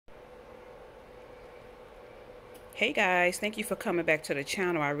Hey guys, thank you for coming back to the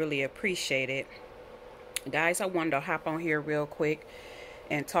channel. I really appreciate it. Guys, I wanted to hop on here real quick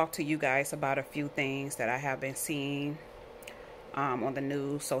and talk to you guys about a few things that I have been seeing on the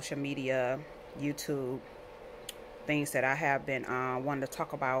news, social media, YouTube, things that I have been wanting to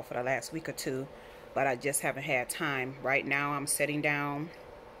talk about for the last week or two, but I just haven't had time. Right now I'm sitting down,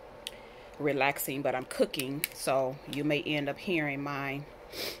 relaxing, but I'm cooking, so you may end up hearing my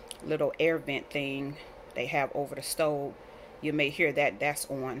little air vent thing they have over the stove. You may hear that's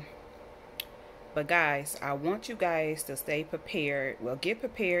on. But guys, I want you guys to stay prepared. Well, get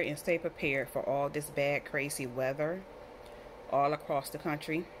prepared and stay prepared for all this bad, crazy weather all across the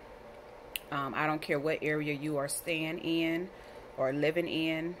country. I don't care what area you are staying in or living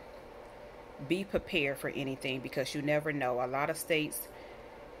in. Be prepared for anything, because you never know. A lot of states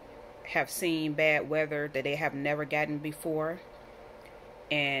have seen bad weather that they have never gotten before,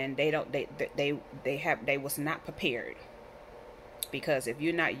 and they was not prepared. Because if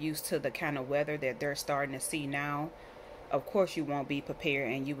you're not used to the kind of weather that they're starting to see now, of course you won't be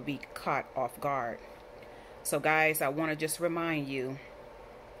prepared and you will be caught off guard. So guys, I want to just remind you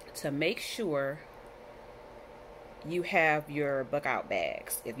to make sure you have your bug out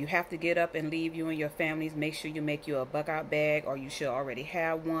bags. If you have to get up and leave you and your families, make sure you make you a bug out bag, or you should already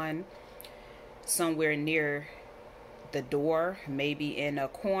have one somewhere near the door, maybe in a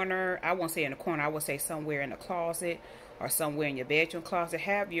corner. I won't say in a corner, I would say somewhere in a closet or somewhere in your bedroom closet.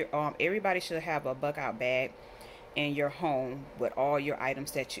 Have your everybody should have a bug out bag in your home with all your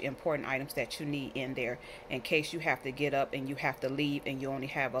items important items that you need in there, in case you have to get up and you have to leave and you only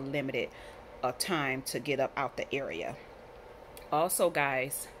have a limited time to get up out the area. Also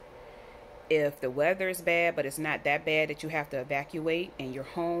guys, if the weather is bad but it's not that bad that you have to evacuate in your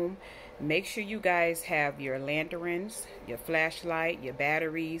home, make sure you guys have your lanterns, your flashlight, your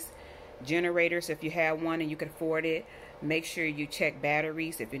batteries, generators if you have one and you can afford it. Make sure you check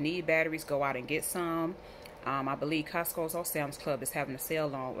batteries. If you need batteries, go out and get some. I believe Costco's or Sam's Club is having a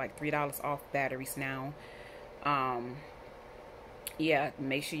sale on like $3 off batteries now. Yeah,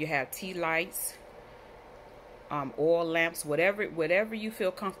 make sure you have tea lights, oil lamps, whatever you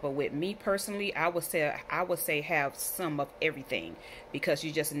feel comfortable with. Me personally, I would say have some of everything, because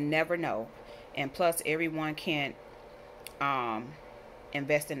you just never know. And plus, everyone can't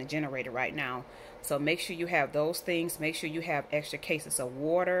invest in a generator right now. So make sure you have those things. Make sure you have extra cases of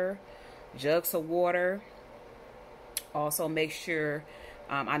water, jugs of water. Also make sure,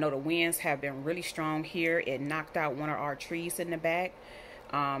 I know the winds have been really strong here. It knocked out one of our trees in the back.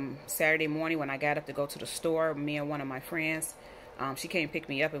 Saturday morning when I got up to go to the store, me and one of my friends, she came pick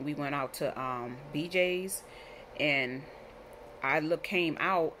me up and we went out to BJ's, and I came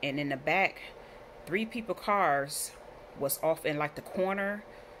out, and in the back 3 people cars was off in like the corner,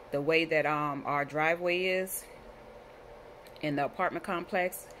 the way that our driveway is in the apartment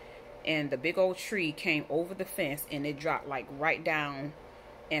complex, and the big old tree came over the fence and it dropped like right down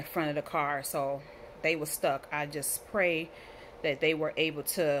in front of the car. So they were stuck. I just pray that they were able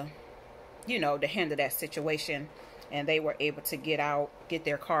to, you know, to handle that situation, and they were able to get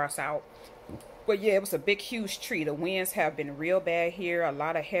their cars out. But yeah, it was a big huge tree. The winds have been real bad here, a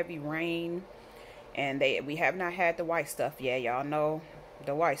lot of heavy rain, and we have not had the white stuff yet. Y'all know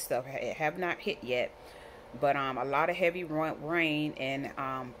the white stuff, it have not hit yet. But a lot of heavy rain and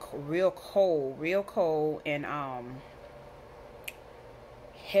real cold, and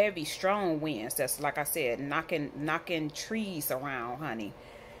heavy strong winds that's, like I said, knocking trees around, honey.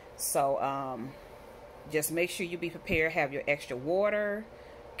 So just make sure you be prepared. Have your extra water,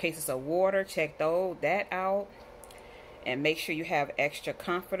 cases of water, check that out, and make sure you have extra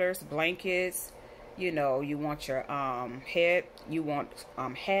comforters, blankets. You know, you want your you want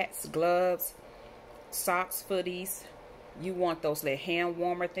hats, gloves, socks, footies. You want those little hand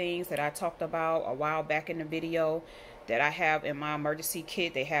warmer things that I talked about a while back in the video that I have in my emergency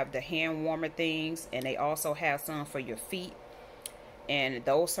kit. They have the hand warmer things, and they also have some for your feet, and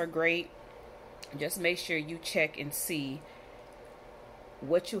those are great. Just make sure you check and see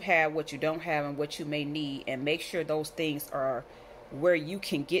what you have, what you don't have, and what you may need, and make sure those things are where you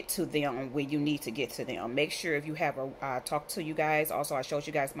can get to them when you need to get to them. Make sure if you have I talked to you guys, also I showed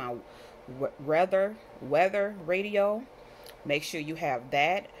you guys my weather radio. Make sure you have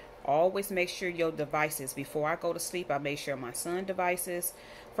that. Always make sure your devices, before I go to sleep, I make sure my son's devices,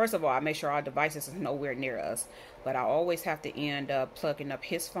 first of all, I make sure our devices is nowhere near us, but I always have to end up plugging up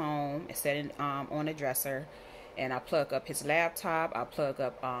his phone and setting on the dresser, and I plug up his laptop. I plug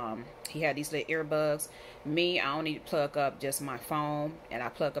up he had these little earbuds. Me, I only plug up just my phone, and I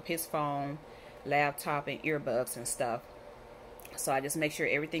plug up his phone, laptop, and earbuds and stuff. So I just make sure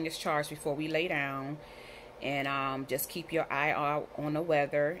everything is charged before we lay down. And just keep your eye out on the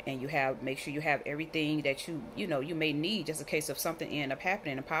weather, and make sure you have everything that you may need, just in case if something end up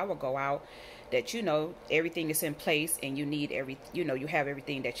happening and power go out, that everything is in place and you need you have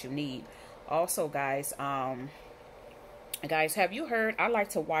everything that you need. Also, guys, have you heard? I like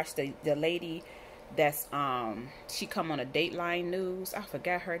to watch the lady that's she come on a Dateline News. I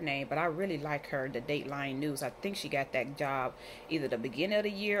forgot her name, but I really like her. The Dateline News. I think she got that job either the beginning of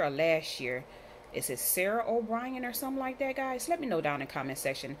the year or last year. Is it Sarah O'Brien or something like that, guys? Let me know down in the comment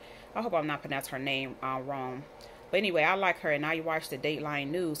section. I hope I'm not pronouncing her name wrong. But anyway, I like her, and I watched the Dateline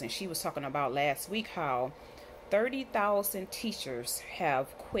News, and she was talking about last week how 30,000 teachers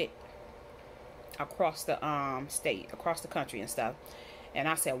have quit across the state, across the country and stuff. And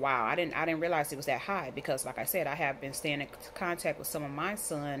I said, wow, I didn't realize it was that high, because like I said, I have been staying in contact with some of my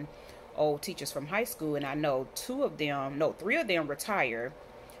son old teachers from high school, and I know 3 of them retired.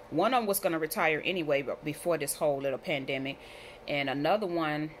 One of them was going to retire anyway, but before this whole little pandemic, and another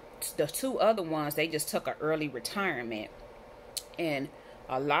one, the 2 other ones, they just took an early retirement. And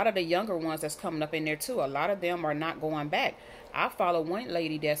a lot of the younger ones that's coming up in there too, a lot of them are not going back. I follow one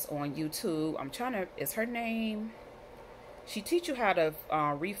lady that's on YouTube. Is her name? She teach you how to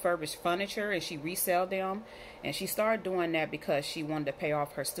refurbish furniture, and she resell them. And she started doing that because she wanted to pay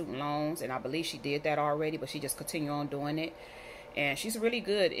off her student loans. And I believe she did that already, but she just continued on doing it. And she's really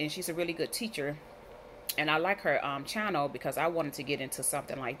good, and she's a really good teacher. And I like her channel because I wanted to get into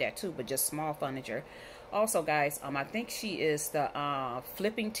something like that too, but just small furniture. Also, guys, I think she is the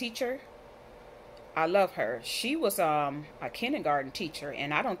flipping teacher. I love her. She was a kindergarten teacher,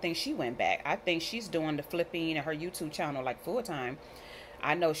 and I don't think she went back. I think she's doing the flipping and her YouTube channel like full time.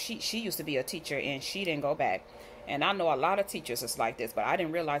 I know she used to be a teacher, and she didn't go back. And I know a lot of teachers is like this, but I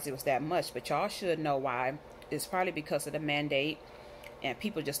didn't realize it was that much. But y'all should know why. It's probably because of the mandate, and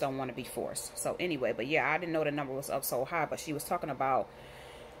people just don't want to be forced. So anyway, but yeah, I didn't know the number was up so high, but she was talking about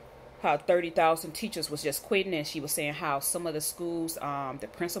how 30,000 teachers was just quitting, and she was saying how some of the schools, the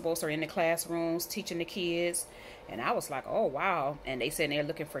principals are in the classrooms teaching the kids. And I was like, oh wow. And they said they're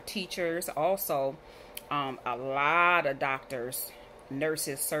looking for teachers. Also, a lot of doctors,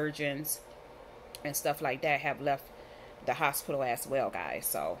 nurses, surgeons, and stuff like that have left the hospital as well, guys.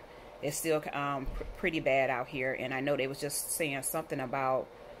 So it's still pretty bad out here. And I know they was just saying something about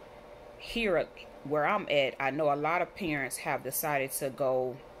here where I'm at. I know a lot of parents have decided to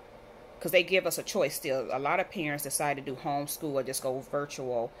go, because they give us a choice still. A lot of parents decide to do homeschool or just go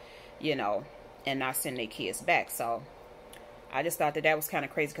virtual, and not send their kids back. So I just thought that was kind of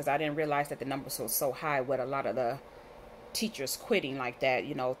crazy, because I didn't realize that the numbers were so high with a lot of the teachers quitting like that,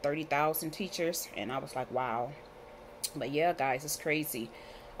 30,000 teachers. And I was like, wow. But yeah, guys, it's crazy.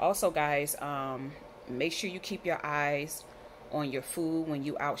 Also, guys, make sure you keep your eyes on your food when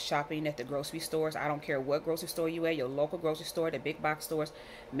you out shopping at the grocery stores. I don't care what grocery store you at, your local grocery store, the big box stores.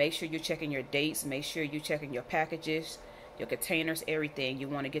 Make sure you're checking your dates. Make sure you're checking your packages, your containers, everything. You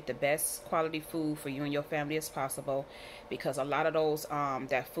want to get the best quality food for you and your family as possible, because a lot of those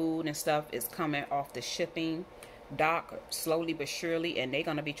that food and stuff is coming off the shipping dock slowly but surely, and they're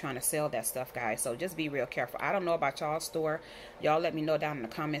gonna be trying to sell that stuff, guys. So just be real careful. I don't know about y'all's store. Y'all let me know down in the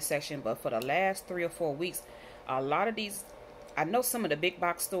comment section. But for the last 3 or 4 weeks, a lot of these, I know some of the big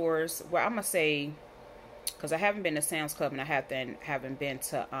box stores, well, I'm gonna say, because I haven't been to Sam's Club and I haven't been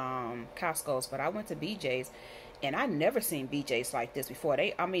to Costco's, but I went to BJ's, and I never seen BJ's like this before.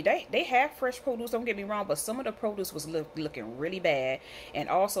 They have fresh produce, don't get me wrong, but some of the produce was looking really bad. And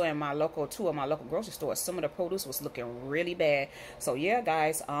also in two of my local grocery stores, some of the produce was looking really bad. So yeah,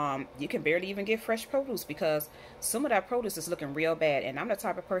 guys, you can barely even get fresh produce, because some of that produce is looking real bad. And I'm the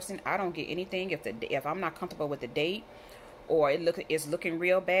type of person, I don't get anything if I'm not comfortable with the date, or it's looking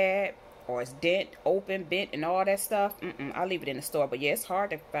real bad, or it's bent, and all that stuff. I'll leave it in the store. But yeah, it's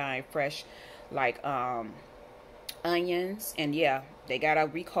hard to find fresh, like onions. And yeah, they got a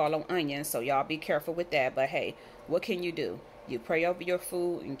recall on onions, so y'all be careful with that. But hey, what can you do? You pray over your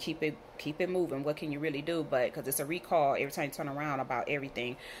food and keep it moving. What can you really do? But because it's a recall every time you turn around about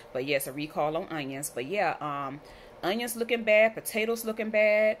everything. But yes, a recall on onions. But yeah, onions looking bad, potatoes looking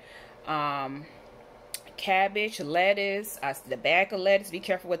bad, cabbage, lettuce, the bag of lettuce, be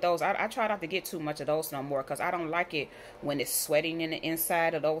careful with those. I try not to get too much of those no more, because I don't like it when it's sweating in the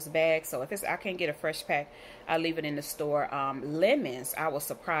inside of those bags. So if I can't get a fresh pack, I leave it in the store. Lemons, I was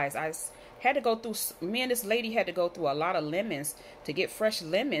surprised. Me and this lady had to go through a lot of lemons to get fresh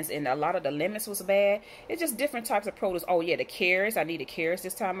lemons, and a lot of the lemons was bad. It's just different types of produce. Oh yeah, the carrots, I needed carrots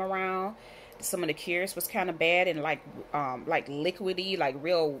this time around. Some of the carrots was kind of bad and like liquidy, like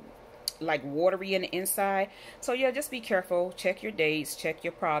real like watery in the inside. So yeah, just be careful. Check your dates, check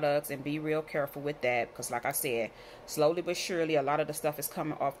your products, and be real careful with that, because like I said, slowly but surely a lot of the stuff is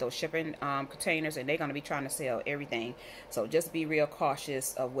coming off those shipping containers, and they're going to be trying to sell everything. So just be real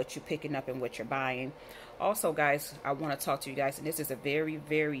cautious of what you're picking up and what you're buying. Also guys, I want to talk to you guys, and this is a very,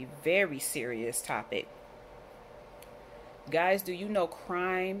 very, very serious topic. Guys, do you know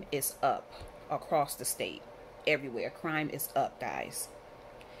crime is up across the state? Everywhere crime is up, guys.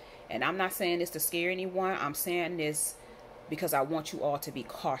 And I'm not saying this to scare anyone. I'm saying this because I want you all to be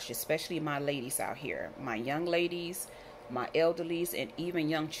cautious, especially my ladies out here, my young ladies, my elderlies, and even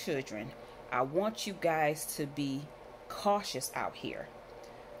young children. I want you guys to be cautious out here.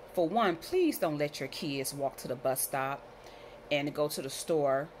 For one, please don't let your kids walk to the bus stop and go to the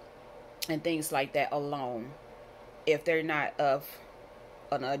store and things like that alone if they're not of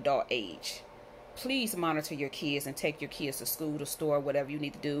an adult age. Please monitor your kids and take your kids to school, to store, whatever you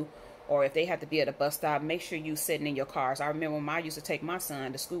need to do. Or if they have to be at a bus stop, make sure you sitting in your cars. I remember when I used to take my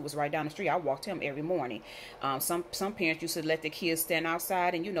son, the school was right down the street. I walked him every morning. Some parents used to let the kids stand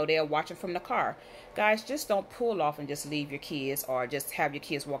outside, and they're watching from the car. Guys, just don't pull off and just leave your kids, or just have your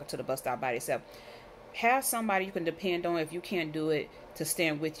kids walking to the bus stop by themselves. Have somebody you can depend on, if you can't do it, to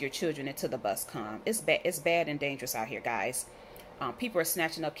stand with your children until the bus comes. It's bad and dangerous out here, guys. People are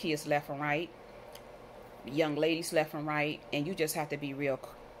snatching up kids left and right, young ladies left and right, and you just have to be real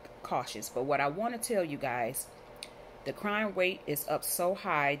cautious. But what I want to tell you guys, the crime rate is up so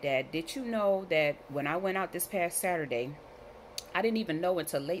high that, did you know that when I went out this past Saturday, I didn't even know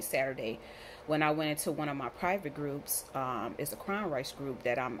until late Saturday when I went into one of my private groups. It's a crime rights group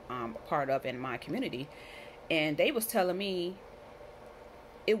that I'm part of in my community, and they was telling me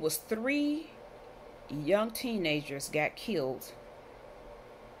it was 3 young teenagers got killed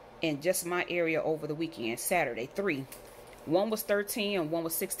in just my area over the weekend, Saturday. 3. One was 13 and one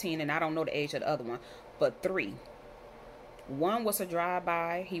was 16, and I don't know the age of the other one, but 3. One was a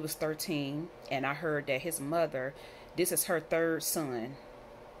drive-by. He was 13, and I heard that his mother, this is her 3rd son.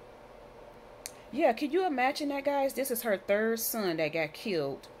 Yeah, can you imagine that, guys? This is her 3rd son that got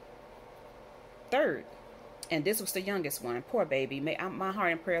killed. 3rd. And this was the youngest one. Poor baby. My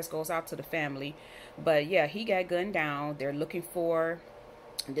heart and prayers goes out to the family. But yeah, he got gunned down. They're looking for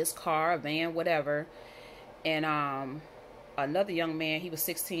this car, van, whatever. And another young man, he was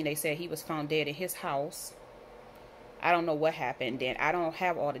 16. They said he was found dead in his house. I don't know what happened. Then I don't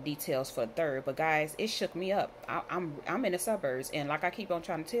have all the details for the 3rd. But guys, it shook me up. I'm in the suburbs, and like I keep on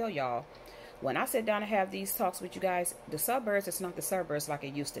trying to tell y'all, when I sit down and have these talks with you guys, the suburbs, it's not the suburbs like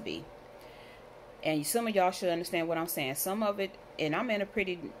it used to be. And some of y'all should understand what I'm saying. Some of it, and I'm in a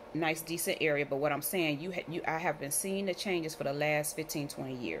pretty nice, decent area, but what I'm saying, I have been seeing the changes for the last 15,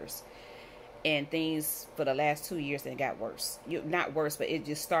 20 years. And things for the last 2 years, that got worse. Not worse, but it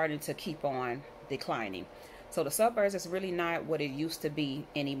just starting to keep on declining. So the suburbs is really not what it used to be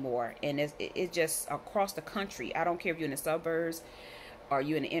anymore. And it's just across the country. I don't care if you're in the suburbs or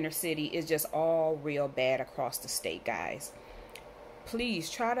you're in the inner city. It's just all real bad across the state, guys.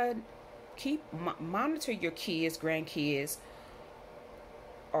 Please try to monitor your kids, grandkids,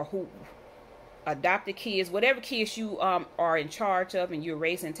 or who adopted kids, whatever kids you are in charge of and you're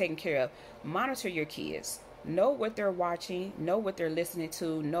raising and taking care of. Monitor your kids. Know what they're watching, know what they're listening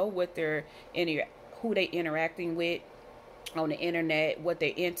to, know what they're who they interacting with on the internet, what they're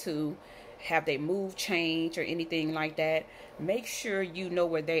into. Have they moved, changed, or anything like that? Make sure you know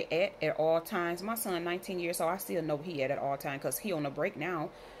where they at all times. My son, 19 years old, I still know where he at all times, because he on a break now.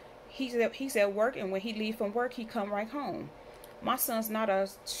 He's at work, and when he leave from work, he come right home. My son's not a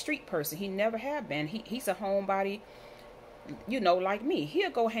street person. He never have been. He's a homebody, like me.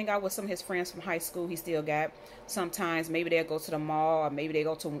 He'll go hang out with some of his friends from high school he still got. Sometimes maybe they'll go to the mall, or maybe they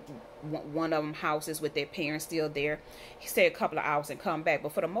go to one of them houses with their parents still there. He stay a couple of hours and come back.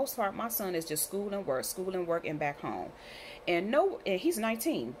 But for the most part, my son is just school and work, and back home. And he's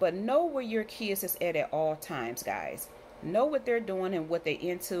 19, but know where your kids is at all times, guys. Know what they're doing and what they're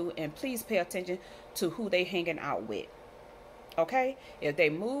into, and please pay attention to who they hanging out with. Okay? If they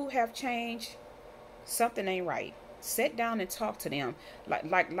mood have changed, something ain't right. Sit down and talk to them.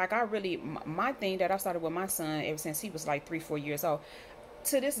 Like I really, my thing that I started with my son ever since he was like 3-4 years old.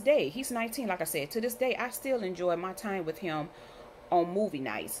 To this day, he's 19, like I said. To this day, I still enjoy my time with him on movie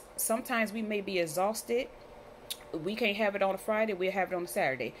nights. Sometimes we may be exhausted. We can't have it on a Friday. We'll have it on a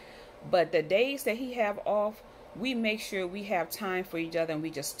Saturday. But the days that he have off, we make sure we have time for each other, and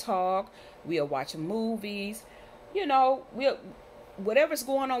we just talk. We'll watch movies. Whatever's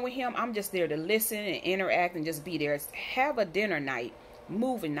going on with him, I'm just there to listen and interact and just be there. Have a dinner night.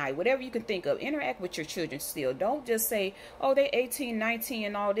 movie night, whatever you can think of. Interact with your children still. Don't just say, oh, they 18, 19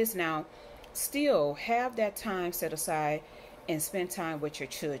 and all this now. Still have that time set aside and spend time with your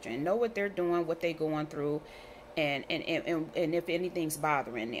children. Know what they're doing, what they're going through, and if anything's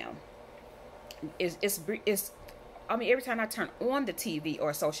bothering them. I mean, every time I turn on the TV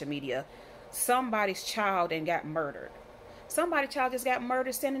or social media, somebody's child and got murdered. Somebody's child just got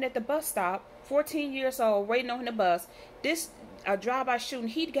murdered standing at the bus stop, 14 years old, waiting on the bus. A drive-by shooting,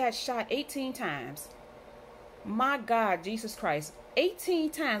 he got shot 18 times. My God, Jesus Christ,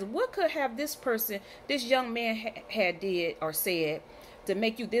 18 times. What could have this young man had did or said to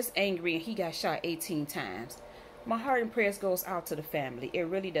make you this angry, and he got shot 18 times? My heart and prayers goes out to the family. It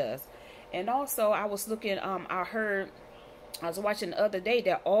really does. And also, I was looking, I was watching the other day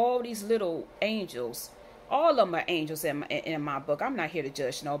that all these little angels, all of them are angels in my book. I'm not here to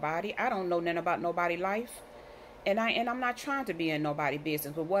judge nobody. I don't know nothing about nobody's life. And I'm not trying to be in nobody's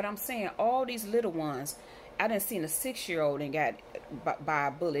business. But what I'm saying, all these little ones, I done seen a 6-year-old and got by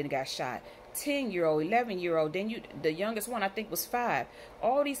a bullet and got shot. 10-year-old, 11-year-old. Then the youngest one I think was 5.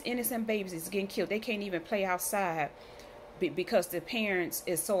 All these innocent babies is getting killed. They can't even play outside because the parents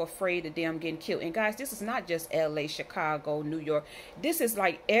is so afraid of them getting killed. And guys, this is not just LA, Chicago, New York. This is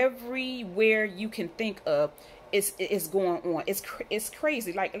like everywhere you can think of. It's going on. It's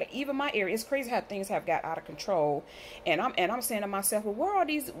crazy. Like even my area, it's crazy how things have got out of control. And I'm saying to myself, well, where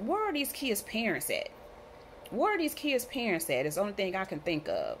are these kids' parents at? Where are these kids' parents at? It's the only thing I can think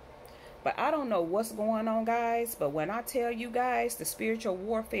of. But I don't know what's going on, guys. But when I tell you guys, the spiritual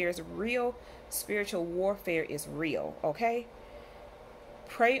warfare is real. Spiritual warfare is real, okay?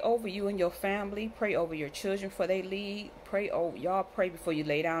 Pray over you and your family. Pray over your children before they leave. Y'all pray before you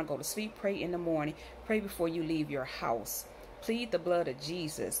lay down, go to sleep. Pray in the morning. Pray before you leave your house. Plead the blood of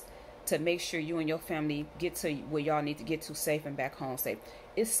Jesus to make sure you and your family get to where y'all need to get to safe and back home safe.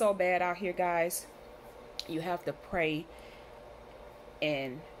 It's so bad out here, guys. You have to pray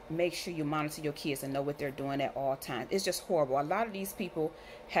and make sure you monitor your kids and know what they're doing at all times. It's just horrible. A lot of these people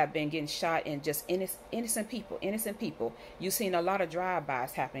have been getting shot, and just innocent people. You've seen a lot of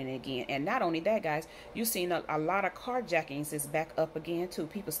drive-bys happening again. And not only that, guys, you've seen a lot of carjackings is back up again too.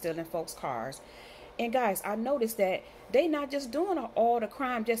 People stealing folks' cars. And guys, I noticed that they not just doing all the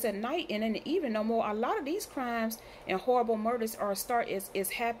crime just at night and in the evening no more. A lot of these crimes and horrible murders is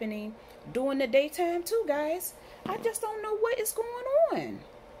happening during the daytime too, guys. I just don't know what is going on.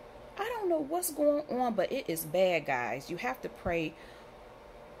 I don't know what's going on, but it is bad, guys. You have to pray.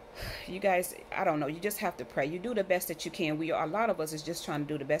 You guys, I don't know. You just have to pray. You do the best that you can. A lot of us is just trying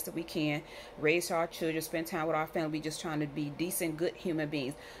to do the best that we can. Raise our children, spend time with our family. We just trying to be decent, good human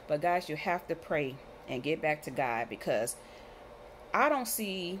beings. But guys, you have to pray and get back to God, because I don't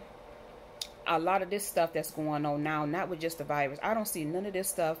see a lot of this stuff that's going on now, not with just the virus. I don't see none of this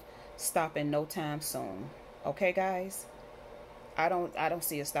stuff stopping no time soon. Okay, guys? I don't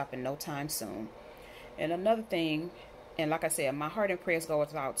see it stopping no time soon. And another thing, and like I said, my heart and prayers go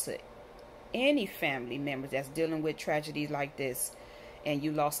out to any family members that's dealing with tragedies like this, and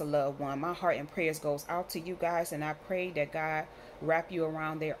you lost a loved one. My heart and prayers goes out to you guys, and I pray that God wrap you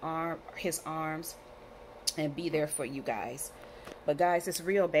around his arms and be there for you guys. But guys, it's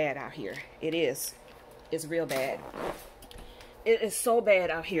real bad out here. It is. It's real bad. It is so bad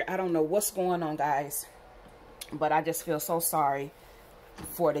out here. I don't know what's going on, guys. But I just feel so sorry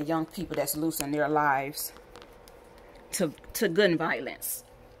for the young people that's losing their lives to gun violence.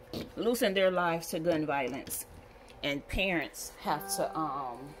 Losing their lives to gun violence. And parents have to,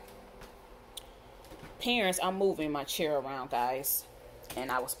 I'm moving my chair around, guys.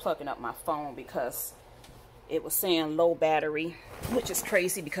 And I was plugging up my phone because it was saying low battery, which is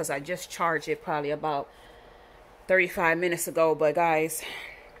crazy because I just charged it probably about 35 minutes ago. But guys,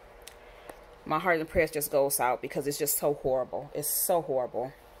 my heart and prayers just goes out because it's just so horrible. It's so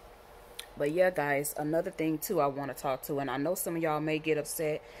horrible. But yeah, guys, another thing too I want to talk to, and I know some of y'all may get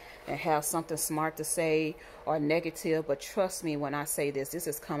upset and have something smart to say or negative, but trust me when I say this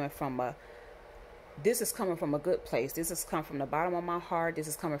is coming from a good place. This is coming from the bottom of my heart. This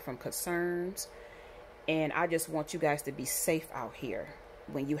is coming from concerns, and I just want you guys to be safe out here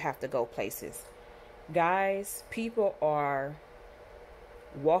when you have to go places. Guys, people are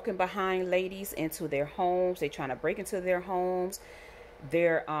walking behind ladies into their homes. They're trying to break into their homes.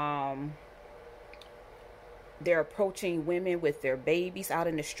 They're approaching women with their babies out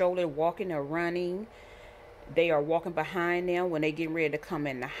in the stroller, walking or running. They are walking behind them when they getting ready to come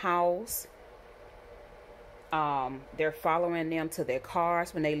in the house. They're following them to their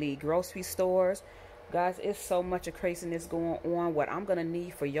cars when they leave grocery stores. Guys, it's so much of craziness going on. What I'm going to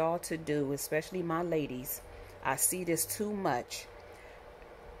need for y'all to do, especially my ladies, I see this too much.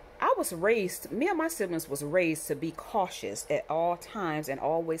 I was raised, me and my siblings was raised to be cautious at all times and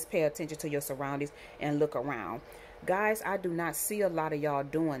always pay attention to your surroundings and look around. Guys, I do not see a lot of y'all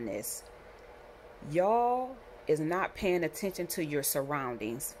doing this. Y'all is not paying attention to your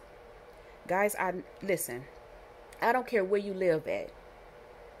surroundings. Guys, listen, I don't care where you live at.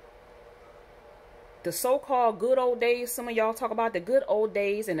 The so-called good old days, some of y'all talk about the good old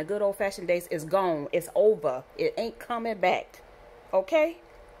days and the good old-fashioned days, is gone. It's over. It ain't coming back. Okay?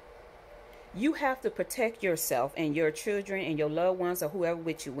 You have to protect yourself and your children and your loved ones or whoever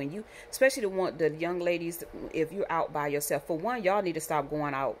with you. When you, especially the young ladies, if you're out by yourself, for one, y'all need to stop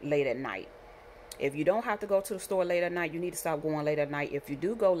going out late at night. If you don't have to go to the store late at night, you need to stop going late at night. If you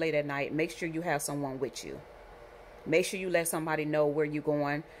do go late at night, make sure you have someone with you. Make sure you let somebody know where you're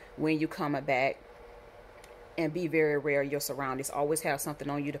going, when you're coming back. And be very aware of your surroundings. Always have something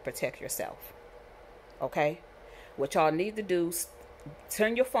on you to protect yourself. Okay? What y'all need to do,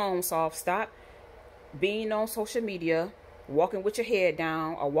 turn your phones off. Stop being on social media, walking with your head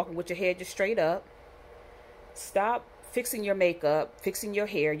down or walking with your head just straight up. Stop fixing your makeup, fixing your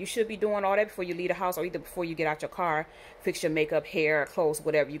hair. You should be doing all that before you leave the house or either before you get out your car. Fix your makeup, hair, clothes,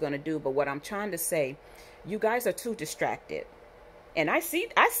 whatever you're going to do. But what I'm trying to say, you guys are too distracted. And I see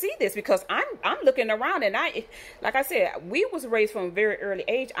this because I'm looking around, and like I said, we was raised from a very early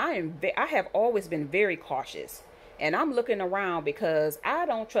age. I have always been very cautious, and I'm looking around because I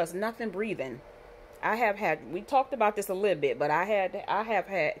don't trust nothing breathing. We talked about this a little bit, but I have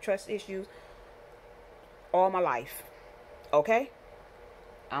had trust issues all my life. Okay,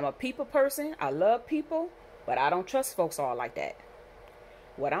 I'm a people person. I love people, but I don't trust folks all like that.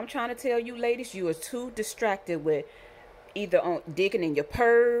 What I'm trying to tell you, ladies, you are too distracted with either on digging in your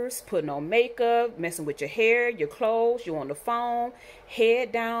purse, putting on makeup, messing with your hair, your clothes, you on the phone,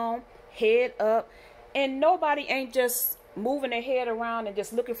 head down, head up, and nobody ain't just moving their head around and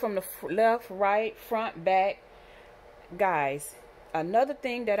just looking from the left, right, front, back. Guys, another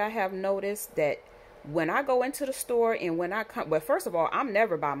thing that I have noticed, that when I go into the store and when I come, well, first of all, I'm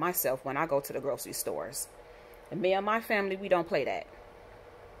never by myself when I go to the grocery stores. And me and my family, we don't play that.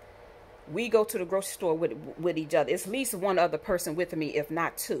 We go to the grocery store with each other. It's at least one other person with me, if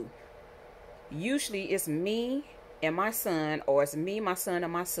not two. Usually it's me and my son, or it's me, my son,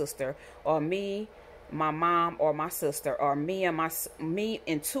 and my sister, or me, my mom, or my sister, or me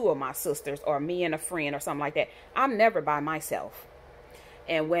and two of my sisters, or me and a friend, or something like that. I'm never by myself.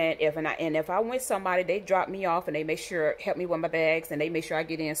 And if I went somebody, they drop me off and they make sure, help me with my bags, and they make sure I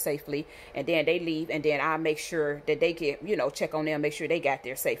get in safely, and then they leave, and then I make sure that they get, check on them, make sure they got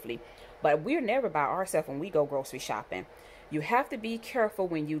there safely. But we're never by ourselves when we go grocery shopping. You have to be careful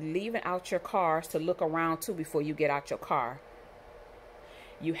when you leaving out your cars to look around too before you get out your car.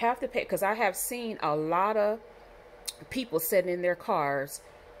 You have to pay, because I have seen a lot of people sitting in their cars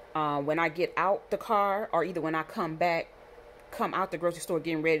when I get out the car, or either when I come out the grocery store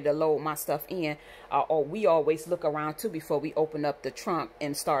getting ready to load my stuff in, or we always look around too before we open up the trunk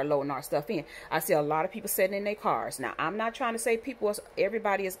and start loading our stuff in. I see a lot of people sitting in their cars. Now, I'm not trying to say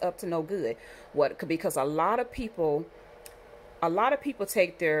everybody is up to no good. Because a lot of people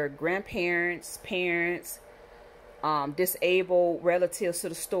take their grandparents, parents, disabled relatives to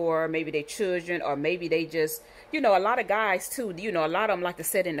the store, maybe their children, or maybe they just, a lot of guys too, a lot of them like to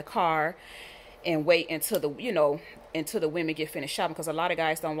sit in the car and wait until the women get finished shopping, because a lot of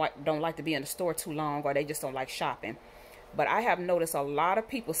guys don't like to be in the store too long, or they just don't like shopping. But I have noticed a lot of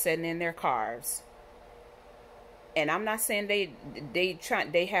people sitting in their cars, and I'm not saying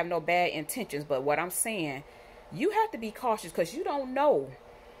they have no bad intentions, but what I'm saying, you have to be cautious, because you don't know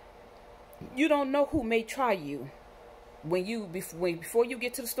who may try you before you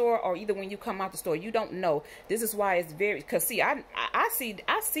get to the store, or either when you come out the store. You don't know. This is why it's very, because see, I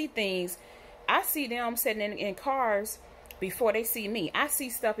see things. I see them sitting in cars before they see me. I see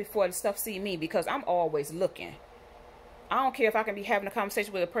stuff before the stuff see me, because I'm always looking. I don't care if I can be having a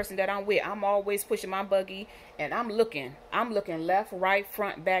conversation with a person that I'm with. I'm always pushing my buggy, and I'm looking. I'm looking left, right,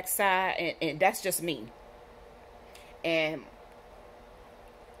 front, back, side, and that's just me. And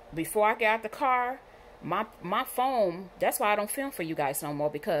before I get out the car, my phone, that's why I don't film for you guys no more,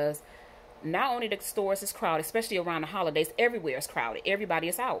 because not only the stores is crowded, especially around the holidays, everywhere is crowded. Everybody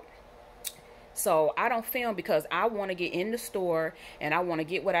is out. So I don't film, because I want to get in the store and I want to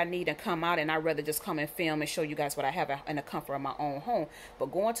get what I need and come out, and I'd rather just come and film and show you guys what I have in the comfort of my own home.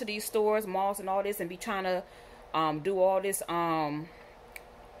 But going to these stores, malls, and all this, and be trying to do all this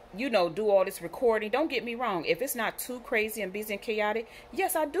do all this recording. Don't get me wrong. If it's not too crazy and busy and chaotic,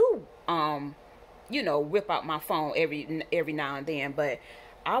 yes, I do whip out my phone every now and then. But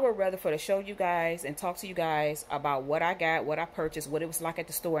I would rather for to show you guys and talk to you guys about what I got, what I purchased, what it was like at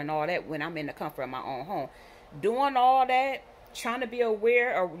the store and all that when I'm in the comfort of my own home. Doing all that, trying to be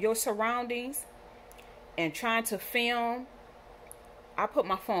aware of your surroundings and trying to film. I put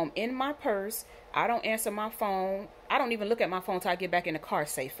my phone in my purse. I don't answer my phone. I don't even look at my phone until I get back in the car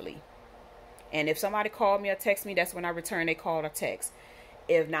safely. And if somebody called me or text me, that's when I return a call or text.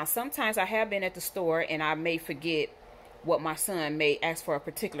 Now sometimes I have been at the store and I may forget what my son may ask for a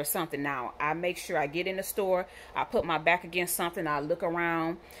particular something. Now I make sure I get in the store, I put my back against something, I look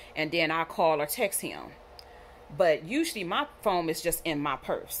around, and then I call or text him. But usually my phone is just in my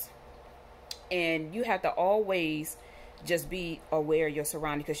purse. And you have to always just be aware of your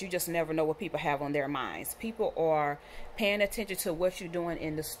surroundings, because you just never know what people have on their minds. People are paying attention to what you're doing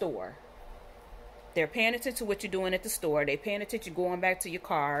in the store. They're paying attention to what you're doing at the store. They're paying attention going back to your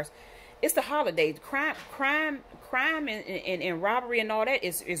cars. It's the holidays. Crime and robbery and all that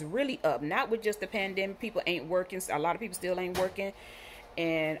is really up. Not with just the pandemic. People ain't working. A lot of people still ain't working.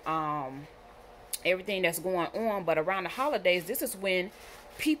 And everything that's going on. But around the holidays, this is when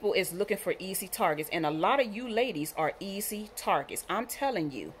people is looking for easy targets. And a lot of you ladies are easy targets. I'm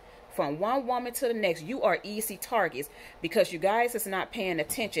telling you. From one woman to the next, you are easy targets because you guys is not paying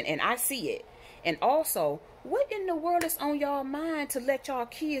attention. And I see it. And also, what in the world is on y'all mind to let y'all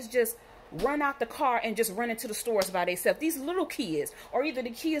kids just run out the car and just run into the stores by themselves? These little kids, or either the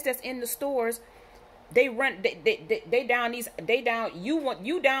kids that's in the stores, they run, they down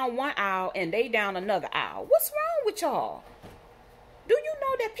you down one aisle and they down another aisle. What's wrong with y'all? Do you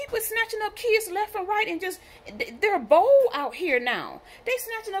know that people are snatching up kids left and right and just, they're bold out here now. They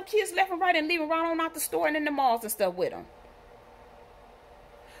snatching up kids left and right and leaving right on out the store and in the malls and stuff with them.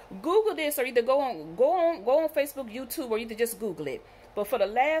 Google this, or either go on Facebook, YouTube, or either just Google it. But for the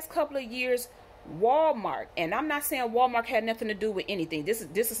last couple of years, Walmart, and I'm not saying Walmart had nothing to do with anything. This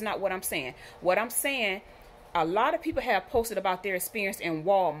is not what I'm saying. What I'm saying, a lot of people have posted about their experience in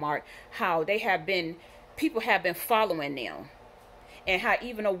Walmart, how people have been following them, and how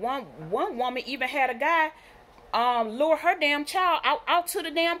even one woman even had a guy lure her damn child out to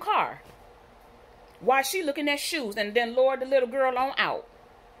the damn car while she looking at shoes, and then lure the little girl on out.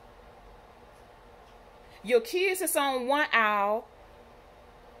 Your kids is on one aisle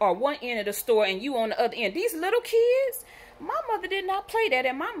or one end of the store and you on the other end. These little kids, my mother did not play that.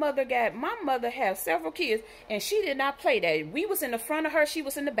 And my mother has several kids and she did not play that. We was in the front of her, she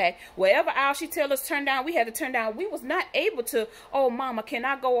was in the back. Wherever aisle she tell us turn down, we had to turn down. We was not able to, oh mama, can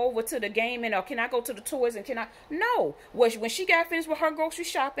I go over to the gaming, or can I go to the toys, and can I? No. When she got finished with her grocery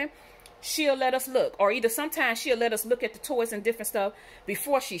shopping, she'll let us look. Or either sometimes she'll let us look at the toys and different stuff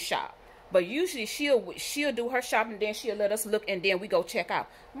before she shop. But usually she'll do her shopping, then she'll let us look, and then we go check out.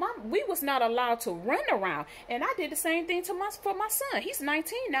 We was not allowed to run around. And I did the same thing for my son. He's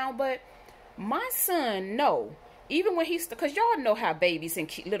 19 now, but my son, no. Even when because y'all know how babies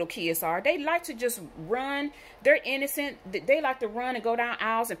and little kids are. They like to just run. They're innocent. They like to run and go down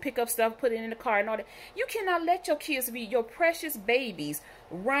aisles and pick up stuff, put it in the car and all that. You cannot let your kids be, your precious babies,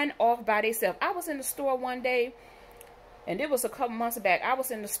 run off by themselves. I was in the store one day, and it was a couple months back. I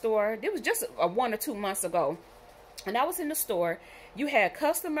was in the store. It was just 1 or 2 months ago. And I was in the store. You had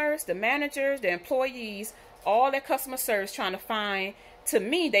customers, the managers, the employees, all that customer service trying to find. To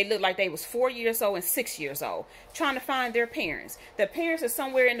me, they looked like they was 4 years old and 6 years old, trying to find their parents. The parents are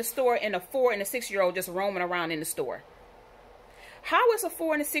somewhere in the store, and a 4 and a 6-year-old just roaming around in the store. How is a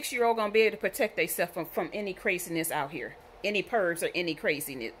 4 and a 6-year-old going to be able to protect themselves from any craziness out here? Any pervs or any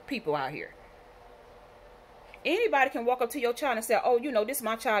craziness people out here? Anybody can walk up to your child and say, oh, you know, this is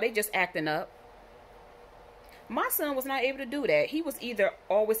my child, they just acting up. My son was not able to do that. He was either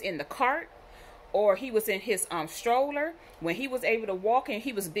always in the cart, or he was in his stroller. When he was able to walk, and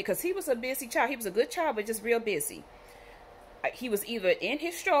because he was a busy child. He was a good child, but just real busy. He was either in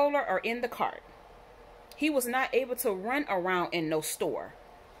his stroller or in the cart. He was not able to run around in no store.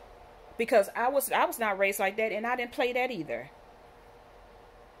 Because I was not raised like that, and I didn't play that either.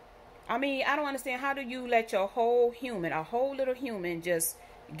 I mean, I don't understand, how do you let your whole little human just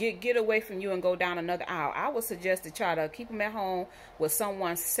get away from you and go down another aisle? I would suggest to try to keep them at home with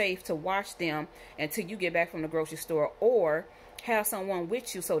someone safe to watch them until you get back from the grocery store, or have someone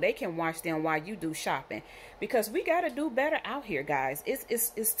with you so they can watch them while you do shopping. Because we got to do better out here, guys.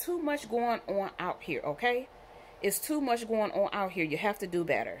 It's too much going on out here, okay? It's too much going on out here. You have to do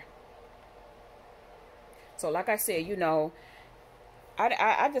better. So like I said, you know,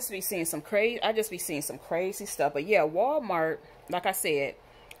 I just be seeing some crazy stuff. But yeah, Walmart, like I said,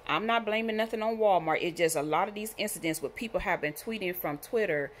 I'm not blaming nothing on Walmart. It's just a lot of these incidents where people have been tweeting from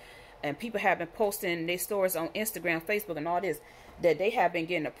Twitter, and people have been posting their stores on Instagram, Facebook, and all this. that they have been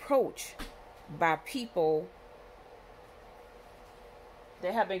getting approached by people.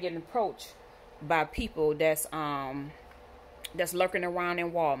 They have been getting approached by people that's lurking around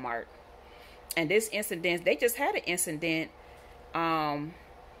in Walmart. And this incident, they just had an incident.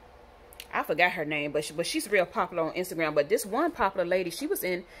 I forgot her name, but she's real popular on Instagram. But this one popular lady, she was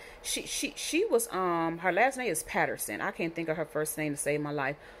her last name is Patterson. I can't think of her first name to save my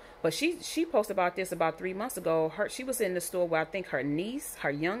life. But she posted about this about 3 months ago. She was in the store where I think her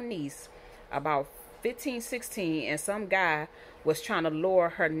young niece, about 15, 16, and some guy was trying to lure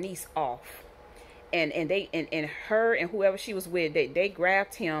her niece off. And her and whoever she was with, they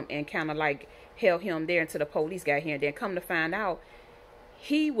grabbed him and kind of like held him there until the police got here. And then come to find out,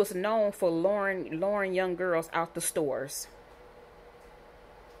 he was known for luring young girls out the stores.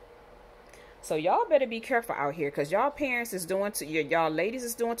 So y'all better be careful out here, because y'all parents is doing y'all ladies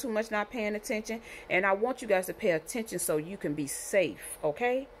is doing too much, not paying attention. And I want you guys to pay attention so you can be safe,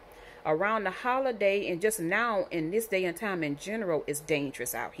 okay? Around the holiday and just now in this day and time in general, it's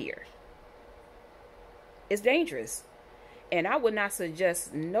dangerous out here. It's dangerous. And I would not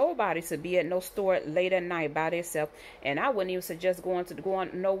suggest nobody to be at no store late at night by themselves. And I wouldn't even suggest going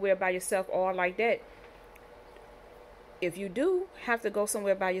nowhere by yourself or like that. If you do have to go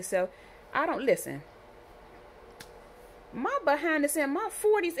somewhere by yourself, listen. My behind is in my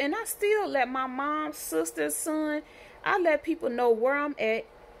 40s and I still let my mom, sister, son, I let people know where I'm at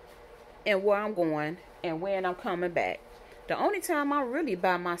and where I'm going and when I'm coming back. The only time I'm really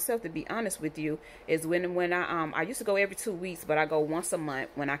by myself, to be honest with you, is when I used to go every 2 weeks, but I go once a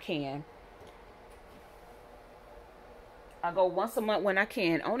month when I can. I go once a month when I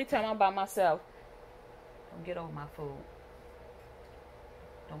can. Only time I'm by myself. Don't get over my food.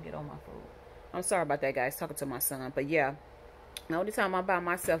 Don't get on my food. I'm sorry about that, guys. Talking to my son. But yeah, the only time I'm by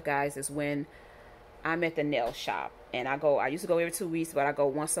myself, guys, is when I'm at the nail shop. And I used to go every 2 weeks, but I go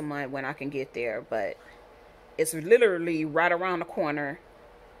once a month when I can get there. But it's literally right around the corner.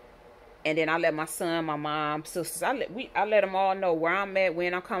 And then I let my son, my mom, sisters, I let them all know where I'm at,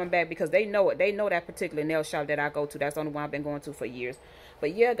 when I'm coming back, because they know it. They know that particular nail shop that I go to. That's the only one I've been going to for years.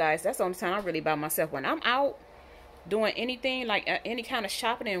 But yeah, guys, that's the only time I'm really by myself. When I'm out doing anything, like any kind of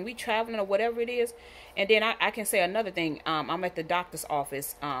shopping, and we traveling or whatever it is. And then I can say another thing. I'm at the doctor's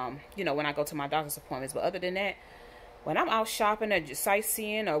office, you know, when I go to my doctor's appointments. But other than that, when I'm out shopping or just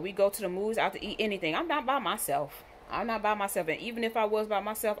sightseeing, or we go to the movies, out to eat, anything, I'm not by myself. I'm not by myself. And even if I was by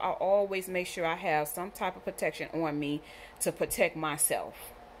myself, I'll always make sure I have some type of protection on me to protect myself.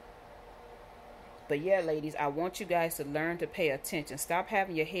 But yeah, ladies, I want you guys to learn to pay attention. Stop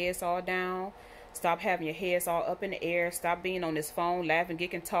having your heads all down. Stop having your heads all up in the air. Stop being on this phone, laughing,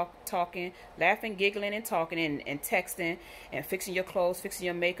 giggling, laughing, giggling, and talking, and texting, and fixing your clothes, fixing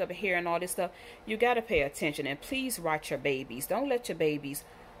your makeup, and hair, and all this stuff. You got to pay attention. And please watch your babies. Don't let your babies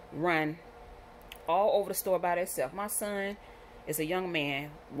run all over the store by themselves. My son is a young man.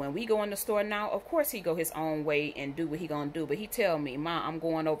 When we go in the store now, of course he go his own way and do what he gonna do. But he tell me, Ma, I'm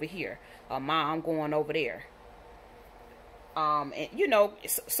going over here. Or Ma, I'm going over there. And you know,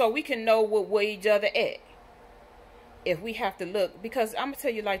 so we can know where each other at. If we have to look, because I'm gonna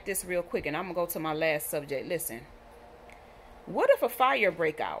tell you like this real quick, and I'm gonna go to my last subject. Listen, what if a fire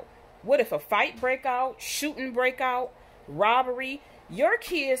break out? What if a fight break out? Shooting break out? Robbery? Your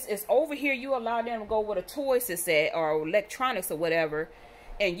kids is over here. You allow them to go where the toys is at, or electronics or whatever,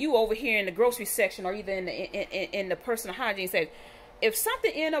 and you over here in the grocery section, or either in the personal hygiene section. If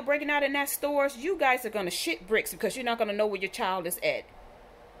something end up breaking out in that stores, you guys are going to shit bricks, because you're not going to know where your child is at.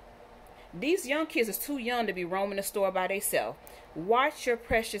 These young kids is too young to be roaming the store by themselves. Watch your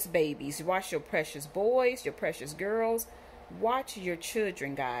precious babies. Watch your precious boys, your precious girls. Watch your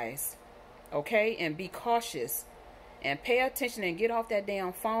children, guys. Okay? And be cautious. And pay attention and get off that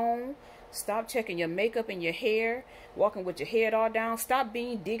damn phone. Stop checking your makeup and your hair. Walking with your head all down. Stop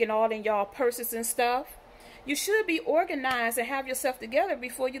digging all in y'all purses and stuff. You should be organized and have yourself together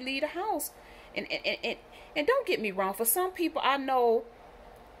before you leave the house. And don't get me wrong. For some people, I know.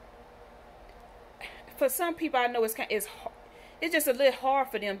 It's just a little hard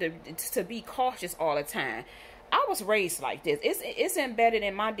for them to be cautious all the time. I was raised like this. It's embedded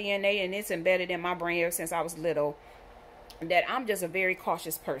in my DNA, and it's embedded in my brain ever since I was little, that I'm just a very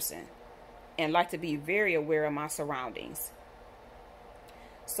cautious person and like to be very aware of my surroundings.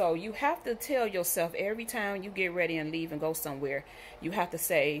 So you have to tell yourself every time you get ready and leave and go somewhere, you have to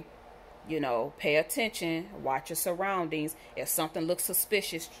say, you know, pay attention, watch your surroundings. If something looks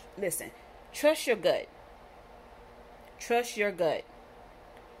suspicious, listen, trust your gut. Trust your gut.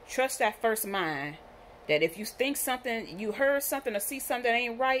 Trust that first mind, that if you think something, you heard something or see something that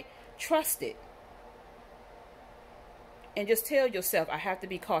ain't right, trust it. And just tell yourself, I have to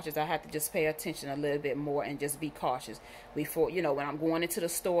be cautious. I have to just pay attention a little bit more and just be cautious before, you know, when I'm going into the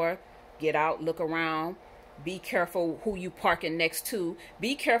store, get out, look around, be careful who you parking next to.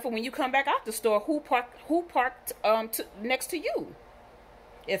 Be careful when you come back out the store, who parked next to you.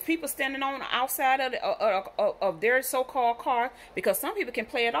 If people standing on the outside of their so-called car, because some people can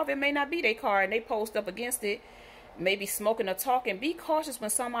play it off, it may not be their car, and they post up against it, maybe smoking or talking. Be cautious when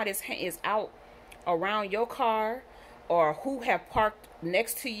somebody is out around your car, or who have parked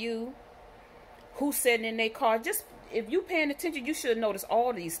next to you, who's sitting in their car. Just, if you paying attention, you should notice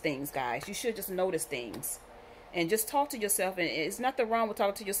all these things, guys. You should just notice things. And just talk to yourself. And it's nothing wrong with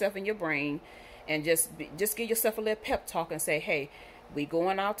talking to yourself in your brain. And just give yourself a little pep talk and say, hey, we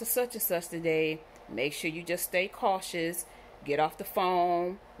going out to such and such today. Make sure you just stay cautious. Get off the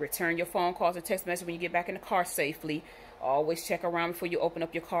phone. Return your phone calls and text messages when you get back in the car safely. Always check around before you open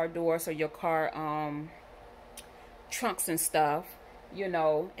up your car doors or your car trunks and stuff, you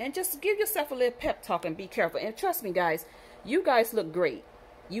know, and just give yourself a little pep talk and be careful. And trust me, guys, you guys look great.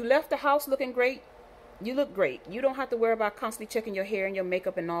 You left the house looking great. You look great. You don't have to worry about constantly checking your hair and your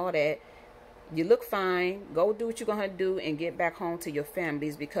makeup and all that. You look fine. Go do what you're gonna do and get back home to your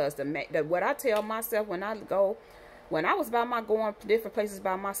families, because what I tell myself when I was going to different places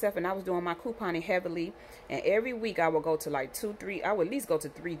by myself, and I was doing my couponing heavily, and every week I would go to like 2, 3, I would at least go to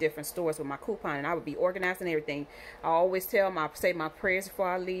 3 different stores with my coupon, and I would be organized and everything. I always say my prayers before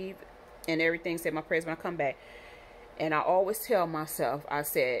I leave and everything, say my prayers when I come back. And I always tell myself, I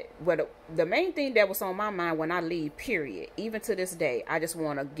said, well, the main thing that was on my mind when I leave, period, even to this day, I just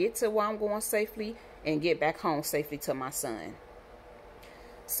want to get to where I'm going safely and get back home safely to my son.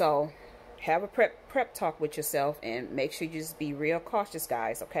 So have a prep talk with yourself, and make sure you just be real cautious,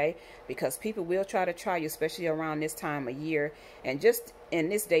 guys, okay? Because people will try to try you, especially around this time of year, and just in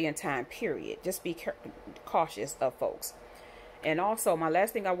this day and time, period. Just be cautious of folks. And also, my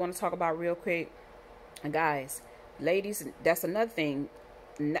last thing I want to talk about real quick, guys, ladies, that's another thing.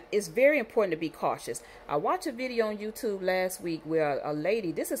 It's very important to be cautious. I watched a video on YouTube last week where a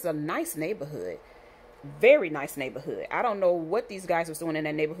lady, this is a nice neighborhood, very nice neighborhood. I don't know what these guys was doing in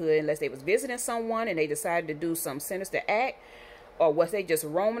that neighborhood, unless they was visiting someone and they decided to do some sinister act, or was they just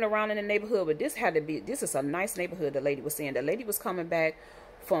roaming around in the neighborhood. But this is a nice neighborhood. The lady was saying the lady was coming back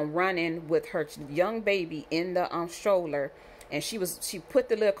from running with her young baby in the stroller, and she put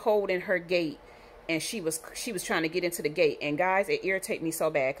the little code in her gate, and she was trying to get into the gate. And guys, it irritated me so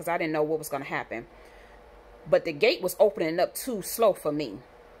bad because I didn't know what was going to happen. But the gate was opening up too slow for me.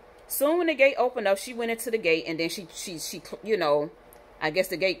 Soon when the gate opened up, she went into the gate, and then she you know, I guess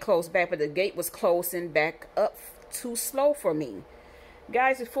the gate closed back, but the gate was closing back up too slow for me.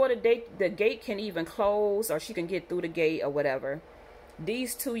 Guys, before the gate can even close, or she can get through the gate or whatever,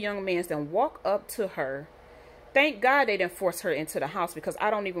 these 2 young men then walk up to her. Thank God they didn't force her into the house, because I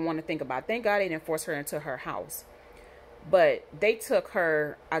don't even want to think about it. Thank God they didn't force her into her house. But they took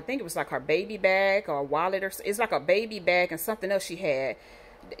her, I think it was like her baby bag or wallet, or it's like a baby bag and something else she had.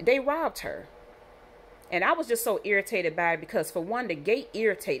 They robbed her. And I was just so irritated by it, because for one, the gate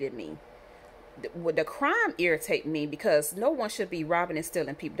irritated me. The crime irritated me, because no one should be robbing and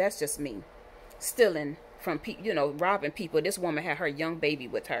stealing people. That's just me. Stealing from people, you know, robbing people. This woman had her young baby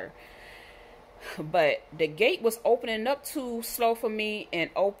with her. But the gate was opening up too slow for me,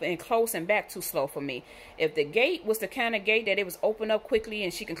 and closing back too slow for me. If the gate was the kind of gate that it was open up quickly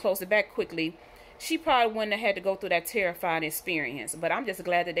and she can close it back quickly, she probably wouldn't have had to go through that terrifying experience. But I'm just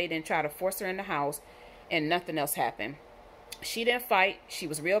glad that they didn't try to force her in the house and nothing else happened. She didn't fight. She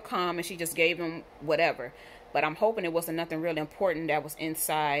was real calm, and she just gave them whatever. But I'm hoping it wasn't nothing really important that was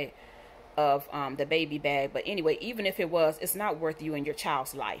inside of the baby bag. But anyway, even if it was, it's not worth you and your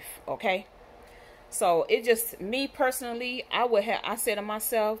child's life, okay? So it just, me personally, I said to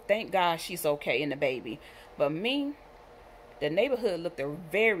myself, thank God she's okay and the baby. But me, the neighborhood looked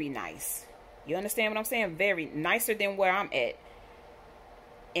very nice. You understand what I'm saying? Very nicer than where I'm at.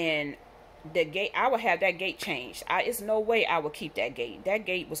 And the gate, I would have that gate changed. It's no way I would keep that gate. That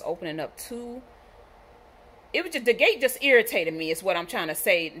gate was opening up too. It was just, the gate just irritated me, is what I'm trying to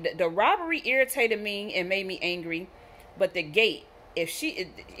say. The robbery irritated me and made me angry. But the gate, if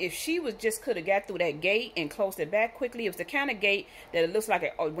she was just could have got through that gate and closed it back quickly. It was the kind of gate that it looks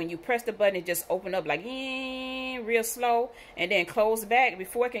like when you press the button, it just opened up like real slow, and then closed back.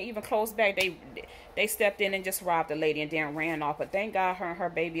 Before it can even close back, they stepped in and just robbed the lady and then ran off. But thank God her and her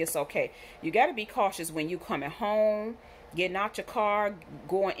baby is okay. You got to be cautious when you coming home, getting out your car,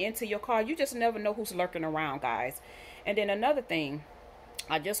 going into your car. You just never know who's lurking around, guys. And then another thing,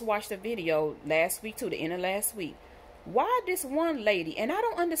 I just watched a video last week, to the end of last week, Why this one lady, and I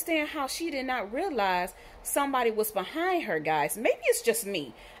don't understand how she did not realize somebody was behind her, guys. Maybe it's just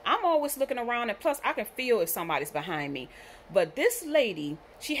me. I'm always looking around, and plus I can feel if somebody's behind me. But this lady,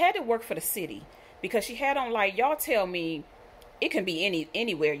 she had to work for the city because she had on, like, y'all tell me, it can be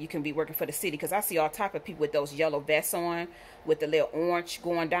anywhere you can be working for the city, because I see all type of people with those yellow vests on with the little orange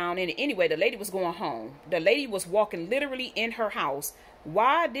going down in it. Anyway, the lady was going home. The lady was walking literally in her house.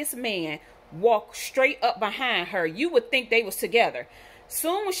 Why this man walked straight up behind her? You would think they was together.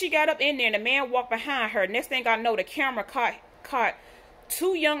 Soon when she got up in there and the man walked behind her, next thing I know, the camera caught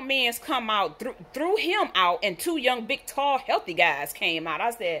two young men come out, threw him out, and two young, big, tall, healthy guys came out.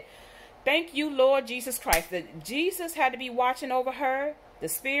 I said, thank you, Lord Jesus Christ. That Jesus had to be watching over her. The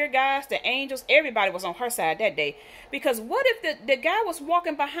spirit guys, the angels, everybody was on her side that day. Because what if the guy was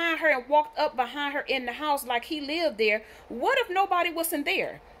walking behind her and walked up behind her in the house like he lived there? What if nobody wasn't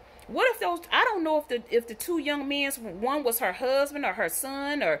there? What if those, I don't know if the two young men, one was her husband or her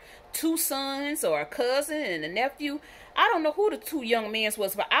son or two sons or a cousin and a nephew. I don't know who the two young men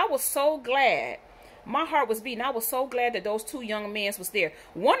was, but I was so glad. My heart was beating. I was so glad that those two young men was there.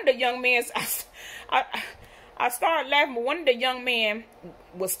 One of the young men, I started laughing, but one of the young men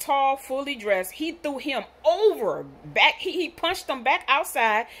was tall, fully dressed. He threw him over back. He punched him back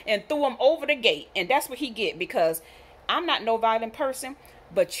outside and threw him over the gate. And that's what he get, because I'm not no violent person,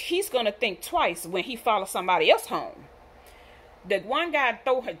 but he's going to think twice when he follows somebody else home. The one guy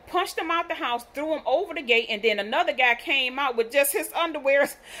punched him out the house, threw him over the gate, and then another guy came out with just his underwear,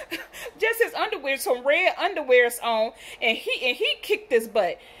 some red underwears on, and he kicked his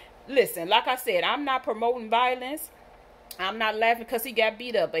butt. Listen, like I said, I'm not promoting violence. I'm not laughing because he got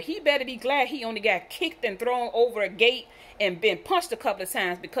beat up, but he better be glad he only got kicked and thrown over a gate and been punched a couple of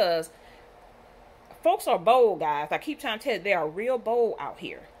times, because folks are bold, guys. I keep trying to tell you, they are real bold out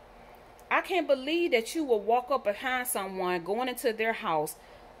here. I can't believe that you will walk up behind someone going into their house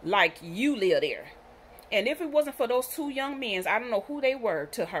like you live there. And if it wasn't for those two young men, I don't know who they were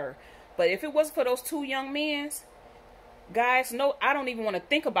to her, but if it wasn't for those two young men, guys, no, I don't even want to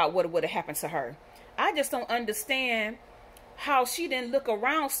think about what would have happened to her. I just don't understand how she didn't look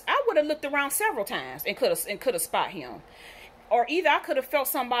around. I would have looked around several times and could have spot him. Or either I could have felt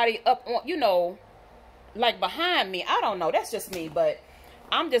somebody up on, you know, like behind me. I don't know. That's just me, but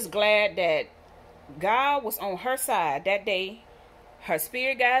I'm just glad that God was on her side that day. Her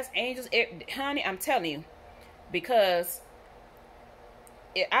spirit guides, angels, honey, I'm telling you, because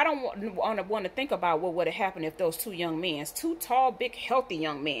I don't want to think about what would have happened if those two young men, two tall, big, healthy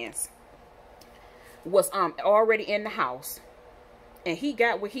young men, was already in the house, and he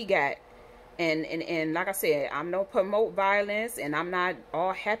got what he got. And like I said, I'm no promote violence, and I'm not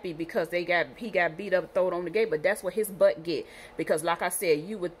all happy because he got beat up, thrown on the gate, but that's what his butt get. Because like I said,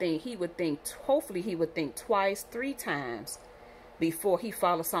 you would think hopefully he would think twice, 3 times before he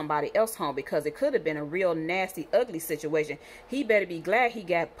followed somebody else home, because it could have been a real nasty, ugly situation. He better be glad he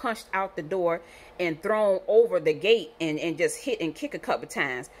got punched out the door and thrown over the gate and just hit and kick a couple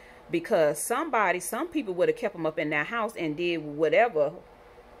times, because some people would have kept him up in their house and did whatever,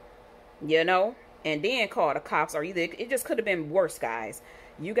 you know, and then call the cops, or either it just could have been worse, guys.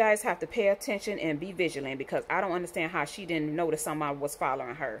 You guys have to pay attention and be vigilant, because I don't understand how she didn't notice somebody was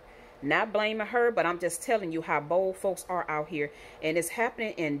following her. Not blaming her, but I'm just telling you how bold folks are out here. And it's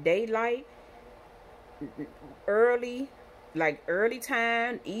happening in daylight, early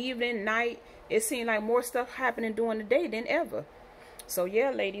time, evening, night. It seems like more stuff happening during the day than ever. So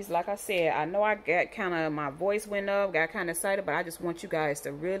yeah, ladies, like I said, I know I got kind of, my voice went up, got kind of excited, but I just want you guys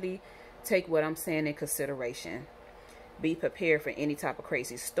to really take what I'm saying in consideration. Be prepared for any type of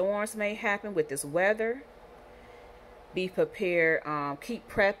crazy storms may happen with this weather. Be prepared. Keep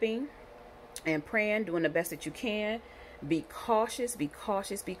prepping and praying, doing the best that you can. Be cautious. Be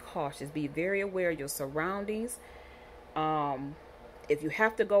cautious. Be cautious. Be very aware of your surroundings. If you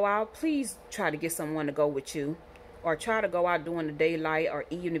have to go out, please try to get someone to go with you, or try to go out during the daylight or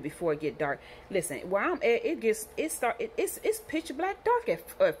even before it get dark. Listen, where I'm at, it's pitch black dark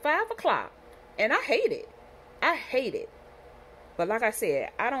at 5 o'clock, and I hate it. I hate it. But like I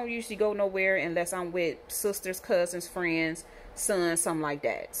said, I don't usually go nowhere unless I'm with sisters, cousins, friends, sons, something like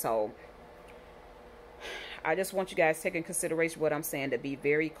that. So I just want you guys to take in consideration what I'm saying, to be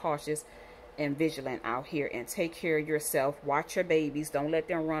very cautious and vigilant out here, and take care of yourself. Watch your babies. Don't let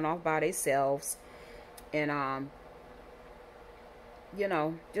them run off by themselves. And you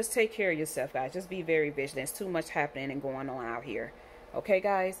know, just take care of yourself, guys. Just be very vigilant. There's too much happening and going on out here. Okay,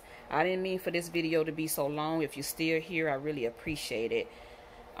 guys? I didn't mean for this video to be so long. If you're still here, I really appreciate it.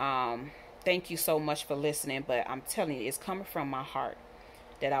 Thank you so much for listening. But I'm telling you, it's coming from my heart.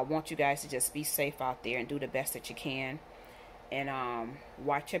 that I want you guys to just be safe out there and do the best that you can. And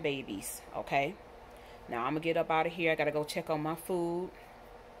watch your babies, okay? Now I'm gonna get up out of here. I gotta go check on my food.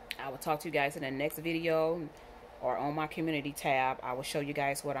 I will talk to you guys in the next video, or on my community tab. I will show you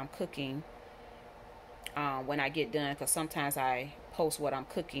guys what I'm cooking when I get done, because sometimes I post what I'm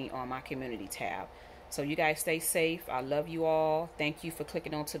cooking on my community tab. So you guys stay safe. I love you all. Thank you for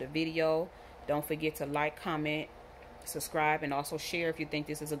clicking onto the video. Don't forget to like, comment, subscribe, and also share if you think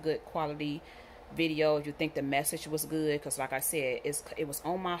this is a good quality video, if you think the message was good, because like I said, it was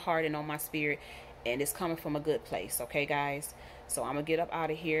on my heart and on my spirit, and it's coming from a good place. Okay guys, so I'm gonna get up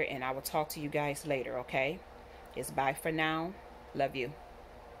out of here, and I will talk to you guys later. Okay, it's bye for now. Love you.